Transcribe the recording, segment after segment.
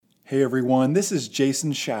Hey everyone, this is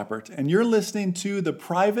Jason Schappert, and you're listening to the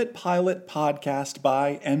Private Pilot Podcast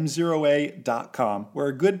by M0A.com, where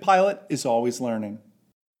a good pilot is always learning.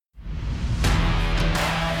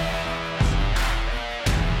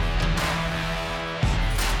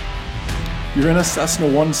 You're in a Cessna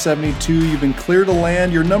 172, you've been cleared to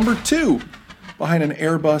land, you're number 2 behind an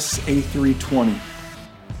Airbus A320.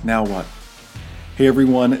 Now what? Hey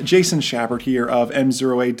everyone, Jason Schappert here of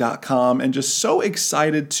M0A.com, and just so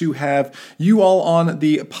excited to have you all on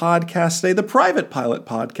the podcast today, the Private Pilot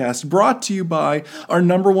Podcast, brought to you by our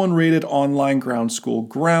number 1 rated online ground school,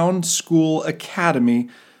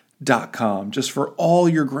 GroundSchoolAcademy.com, just for all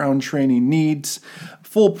your ground training needs.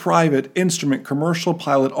 Full private instrument commercial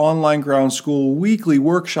pilot online ground school, weekly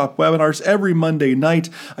workshop webinars every Monday night.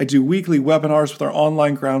 I do weekly webinars with our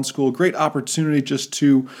online ground school. Great opportunity just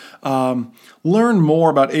to learn more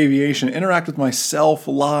about aviation, interact with myself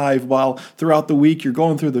live while throughout the week you're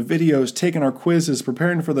going through the videos, taking our quizzes,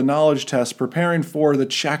 preparing for the knowledge test, preparing for the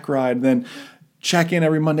check ride, and then check in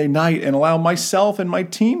every Monday night and allow myself and my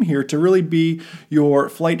team here to really be your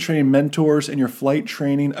flight training mentors and your flight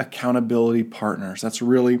training accountability partners. That's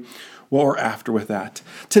really what we're after with that.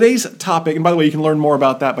 Today's topic, and by the way, you can learn more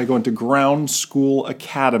about that by going to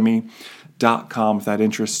GroundSchoolAcademy.com if that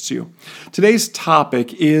interests you. Today's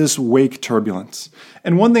topic is wake turbulence.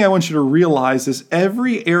 And one thing I want you to realize is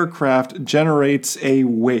every aircraft generates a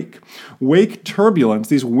wake. Wake turbulence,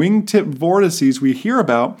 these wingtip vortices we hear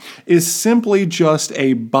about, is simply just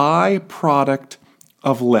a byproduct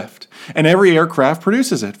of lift. And every aircraft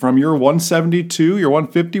produces it, from your 172, your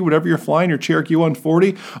 150, whatever you're flying, your Cherokee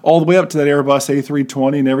 140, all the way up to that Airbus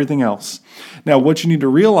A320 and everything else. Now, what you need to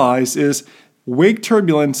realize is wake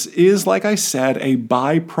turbulence is, like I said, a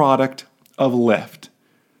byproduct of lift.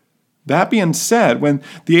 That being said, when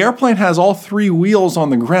the airplane has all 3 wheels on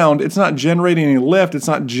the ground, it's not generating any lift, it's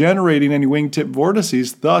not generating any wingtip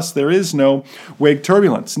vortices, thus there is no wake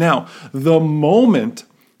turbulence. Now, the moment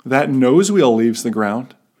that nose wheel leaves the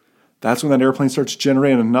ground, that's when that airplane starts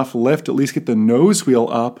generating enough lift to at least get the nose wheel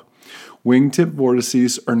up. Wingtip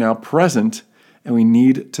vortices are now present, and we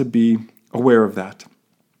need to be aware of that.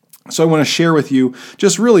 So I want to share with you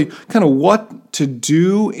just really kind of what to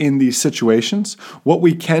do in these situations, what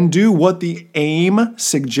we can do, what the AIM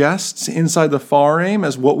suggests inside the FAR AIM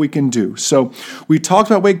as what we can do. So we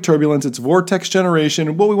talked about wake turbulence, it's vortex generation,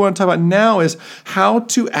 and what we want to talk about now is how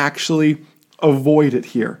to actually avoid it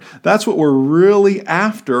here. That's what we're really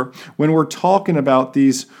after when we're talking about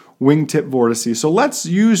these wingtip vortices. So let's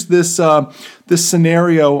use this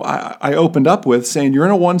scenario I opened up with, saying you're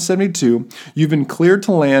in a 172, you've been cleared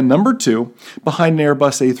to land, number 2, behind an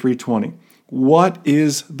Airbus A320. What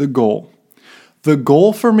is the goal? The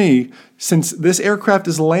goal for me, since this aircraft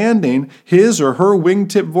is landing, his or her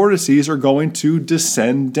wingtip vortices are going to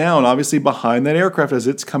descend down, obviously behind that aircraft as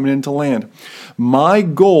it's coming in to land. My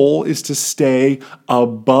goal is to stay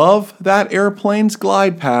above that airplane's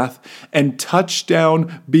glide path and touch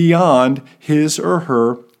down beyond his or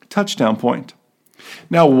her touchdown point.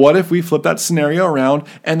 Now, what if we flip that scenario around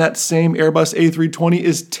and that same Airbus A320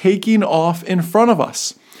 is taking off in front of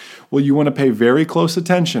us? Well, you want to pay very close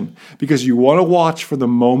attention because you want to watch for the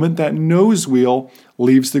moment that nose wheel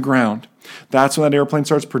leaves the ground. That's when that airplane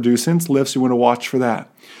starts producing its lifts. You want to watch for that.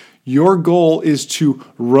 Your goal is to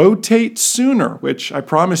rotate sooner, which I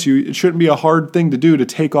promise you, it shouldn't be a hard thing to do to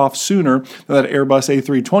take off sooner than that Airbus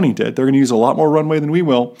A320 did. They're going to use a lot more runway than we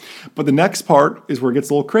will. But the next part is where it gets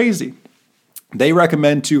a little crazy. They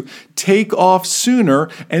recommend to take off sooner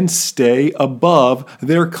and stay above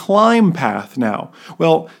their climb path now.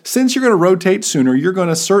 Well, since you're going to rotate sooner, you're going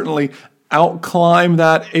to certainly outclimb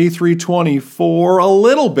that A320 for a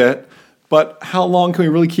little bit, but how long can we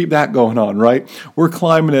really keep that going on, right? We're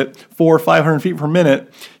climbing at 400 or 500 feet per minute.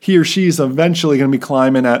 He or she is eventually going to be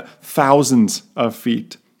climbing at thousands of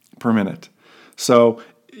feet per minute. So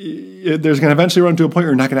there's going to eventually run to a point where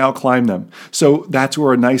you're not going to outclimb them. So that's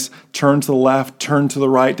where a nice turn to the left, turn to the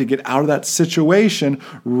right to get out of that situation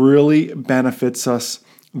really benefits us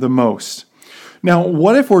the most. Now,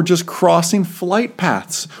 what if we're just crossing flight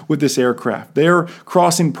paths with this aircraft? They're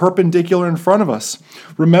crossing perpendicular in front of us.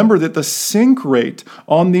 Remember that the sink rate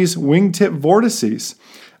on these wingtip vortices,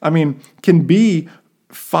 can be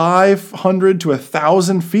 500 to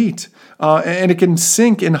 1,000 feet. And it can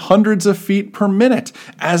sink in hundreds of feet per minute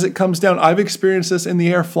as it comes down. I've experienced this in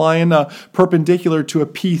the air flying perpendicular to a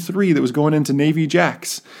P-3 that was going into Navy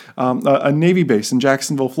Jacks, a Navy base in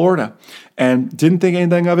Jacksonville, Florida, and didn't think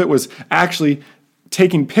anything of it, was actually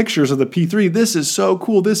taking pictures of the P3. This is so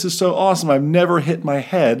cool. This is so awesome. I've never hit my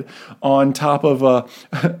head on top of a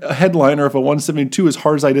headliner of a 172 as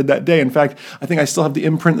hard as I did that day. In fact, I think I still have the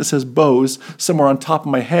imprint that says Bose somewhere on top of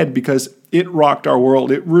my head because it rocked our world.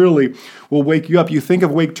 It really will wake you up. You think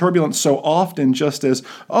of wake turbulence so often just as,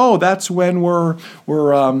 oh, that's when we're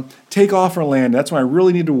take off or land. That's when I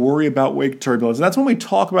really need to worry about wake turbulence. And that's when we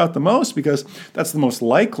talk about the most because that's the most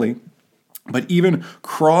likely. But even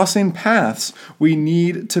crossing paths, we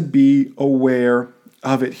need to be aware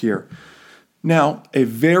of it here. Now, a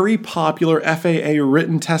very popular FAA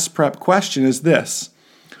written test prep question is this: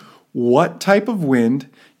 what type of wind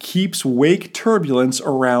keeps wake turbulence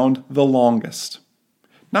around the longest?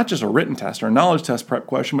 Not just a written test or a knowledge test prep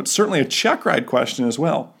question, but certainly a check ride question as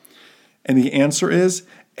well. And the answer is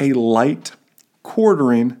a light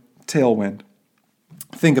quartering tailwind.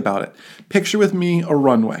 Think about it. Picture with me a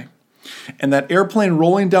runway. And that airplane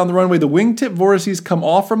rolling down the runway, the wingtip vortices come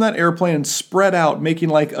off from that airplane and spread out, making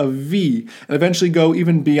like a V, and eventually go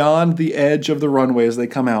even beyond the edge of the runway as they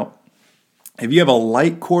come out. If you have a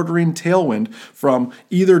light quartering tailwind from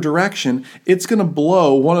either direction, it's going to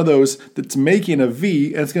blow one of those that's making a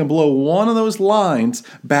V, and it's going to blow one of those lines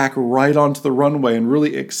back right onto the runway and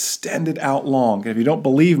really extend it out long. And if you don't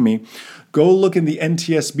believe me, go look in the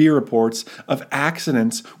NTSB reports of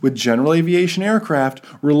accidents with general aviation aircraft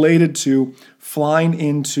related to flying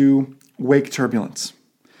into wake turbulence.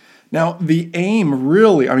 Now, the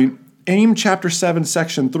AIM Chapter 7,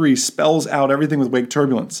 Section 3 spells out everything with wake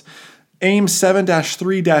turbulence. AIM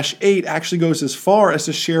 7-3-8 actually goes as far as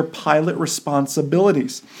to share pilot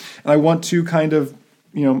responsibilities. And I want to kind of,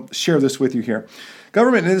 share this with you here.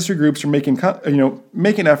 Government and industry groups are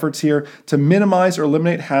making efforts here to minimize or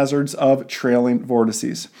eliminate hazards of trailing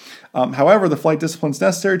vortices. However, the flight disciplines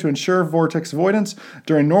necessary to ensure vortex avoidance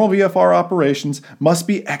during normal VFR operations must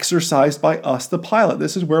be exercised by us, the pilot.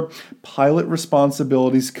 This is where pilot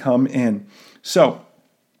responsibilities come in. So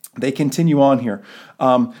they continue on here.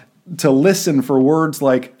 To listen for words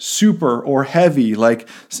like super or heavy, like,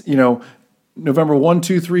 November 1,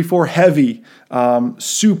 2, 3, 4, heavy,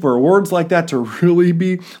 super, words like that to really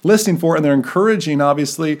be listening for. And they're encouraging,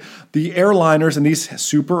 obviously, the airliners and these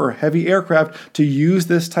super or heavy aircraft to use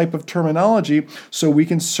this type of terminology so we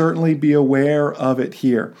can certainly be aware of it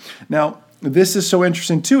here. Now, this is so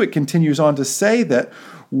interesting, too. It continues on to say that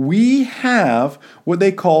we have what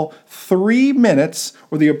they call 3 minutes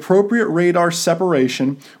or the appropriate radar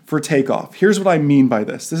separation for takeoff. Here's what I mean by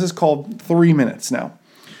this. This is called 3 minutes now.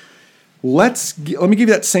 Let me give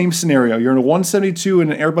you that same scenario. You're in a 172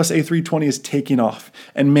 and an Airbus A320 is taking off.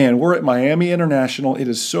 And man, we're at Miami International. It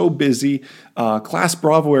is so busy. Class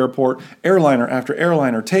Bravo Airport, airliner after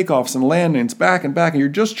airliner, takeoffs and landings, back and back. And you're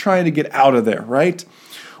just trying to get out of there, right?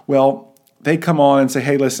 Well, they come on and say,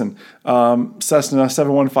 hey, listen, Cessna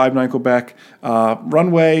 7159 Quebec,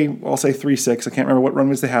 runway, I'll say 36. I can't remember what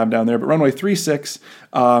runways they have down there, but runway 36,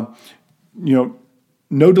 no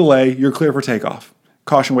delay, you're clear for takeoff.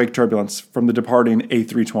 Caution wake turbulence from the departing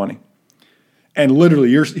A320. And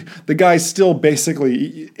literally, the guy's still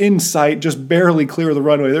basically in sight, just barely clear of the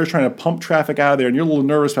runway. They're trying to pump traffic out of there, and you're a little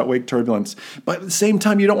nervous about wake turbulence. But at the same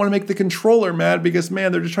time, you don't want to make the controller mad because,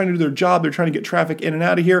 man, they're just trying to do their job. They're trying to get traffic in and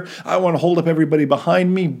out of here. I want to hold up everybody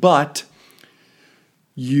behind me. But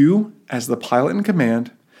you, as the pilot in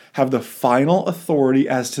command, have the final authority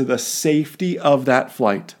as to the safety of that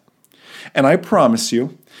flight. And I promise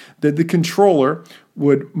you that the controller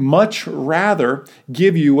would much rather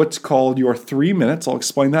give you what's called your 3 minutes, I'll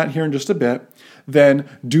explain that here in just a bit, than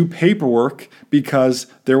do paperwork because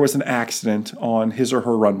there was an accident on his or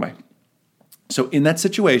her runway. So in that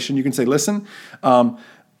situation, you can say, listen, I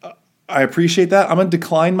appreciate that. I'm going to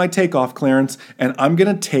decline my takeoff clearance, and I'm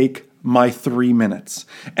going to take my 3 minutes.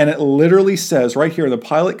 And it literally says right here in the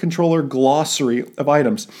pilot controller glossary of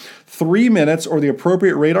items, 3 minutes or the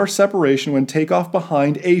appropriate radar separation when takeoff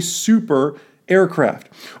behind a super aircraft,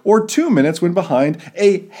 or 2 minutes when behind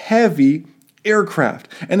a heavy aircraft.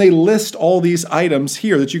 And they list all these items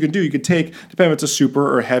here that you can do. You could take, depending if it's a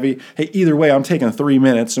super or heavy. Hey, either way, I'm taking 3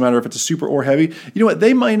 minutes, no matter if it's a super or heavy. You know what?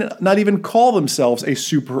 They might not even call themselves a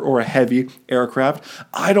super or a heavy aircraft.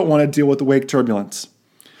 I don't want to deal with the wake turbulence.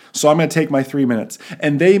 So I'm going to take my 3 minutes.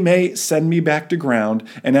 And they may send me back to ground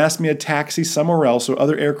and ask me to taxi somewhere else so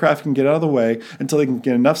other aircraft can get out of the way until they can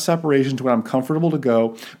get enough separation to when I'm comfortable to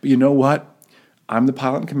go. But you know what? I'm the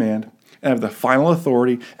pilot in command and I have the final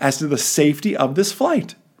authority as to the safety of this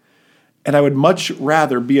flight. And I would much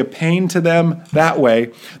rather be a pain to them that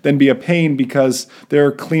way than be a pain because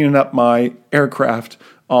they're cleaning up my aircraft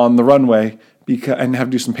on the runway and have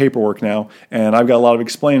to do some paperwork now, and I've got a lot of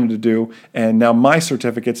explaining to do, and now my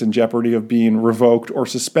certificate's in jeopardy of being revoked or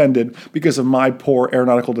suspended because of my poor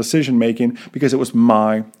aeronautical decision making, because it was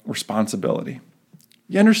my responsibility.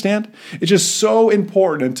 You understand? It's just so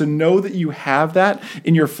important to know that you have that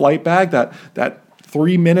in your flight bag, that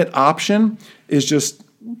 3-minute option is just,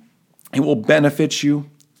 it will benefit you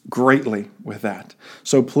greatly with that.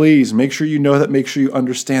 So please make sure you know that, make sure you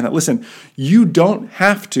understand that. Listen, you don't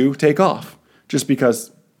have to take off just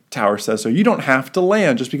because Tower says so. You don't have to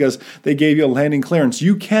land just because they gave you a landing clearance.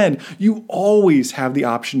 You always have the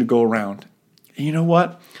option to go around. And you know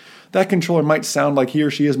what? That controller might sound like he or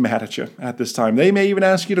she is mad at you at this time. They may even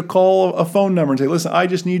ask you to call a phone number and say, listen, I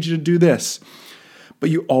just need you to do this. But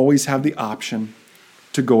you always have the option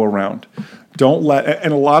to go around.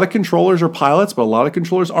 And a lot of controllers are pilots, but a lot of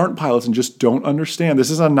controllers aren't pilots and just don't understand. This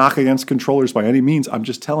isn't a knock against controllers by any means. I'm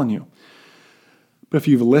just telling you. But if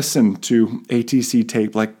you've listened to ATC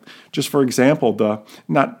tape, like just for example,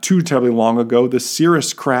 not too terribly long ago, the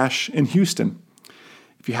Cirrus crash in Houston.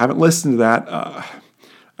 If you haven't listened to that,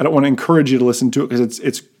 I don't want to encourage you to listen to it because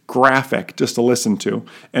it's graphic just to listen to.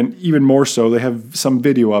 And even more so, they have some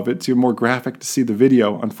video of it. It's even more graphic to see the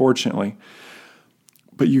video, unfortunately.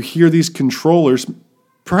 But you hear these controllers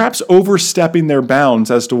perhaps overstepping their bounds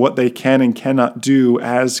as to what they can and cannot do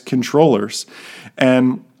as controllers.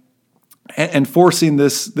 And forcing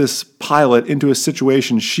this pilot into a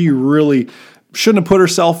situation she really shouldn't have put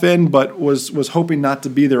herself in, but was hoping not to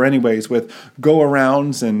be there anyways, with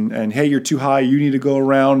go-arounds and hey, you're too high, you need to go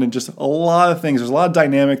around, and just a lot of things. There's a lot of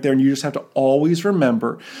dynamic there, and you just have to always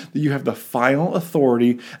remember that you have the final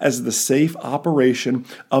authority as the safe operation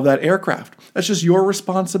of that aircraft. That's just your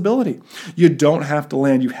responsibility. You don't have to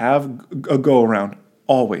land. You have a go-around,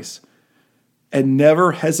 always. And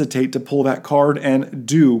never hesitate to pull that card and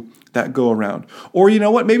do that go around. Or you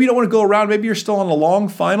know what? Maybe you don't want to go around. Maybe you're still on a long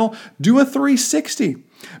final. Do a 360.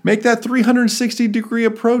 Make that 360 degree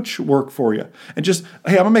approach work for you. And just,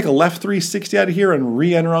 hey, I'm going to make a left 360 out of here and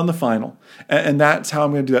re-enter on the final. And that's how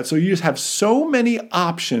I'm going to do that. So you just have so many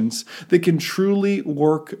options that can truly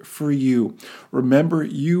work for you. Remember,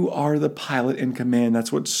 you are the pilot in command.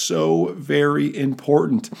 That's what's so very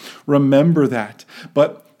important. Remember that.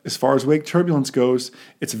 But as far as wake turbulence goes,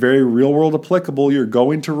 it's very real world applicable. You're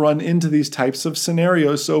going to run into these types of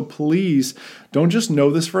scenarios. So please don't just know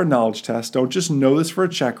this for a knowledge test. Don't just know this for a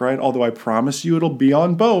check ride, although I promise you it'll be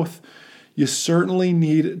on both. You certainly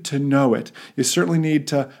need to know it. You certainly need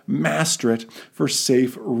to master it for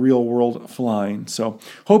safe real world flying. So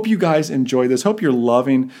hope you guys enjoy this. Hope you're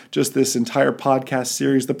loving just this entire podcast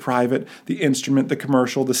series, the private, the instrument, the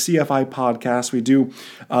commercial, the CFI podcast. We do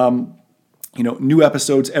new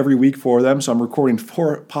episodes every week for them. So I'm recording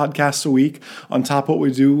 4 podcasts a week on top of what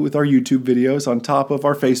we do with our YouTube videos, on top of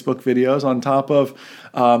our Facebook videos, on top of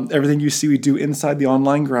everything you see we do inside the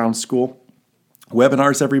online ground school.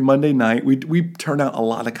 Webinars every Monday night. We turn out a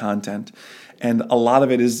lot of content, and a lot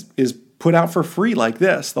of it is put out for free like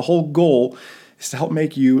this. The whole goal is to help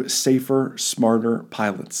make you safer, smarter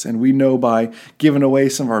pilots. And we know by giving away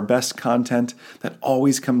some of our best content, that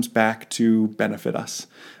always comes back to benefit us.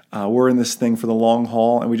 We're in this thing for the long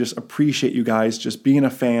haul, and we just appreciate you guys just being a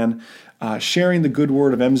fan, sharing the good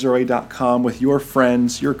word of MZeroA.com with your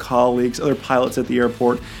friends, your colleagues, other pilots at the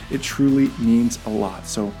airport. It truly means a lot.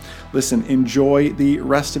 So listen, enjoy the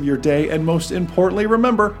rest of your day, and most importantly,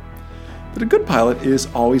 remember that a good pilot is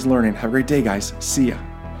always learning. Have a great day, guys. See ya.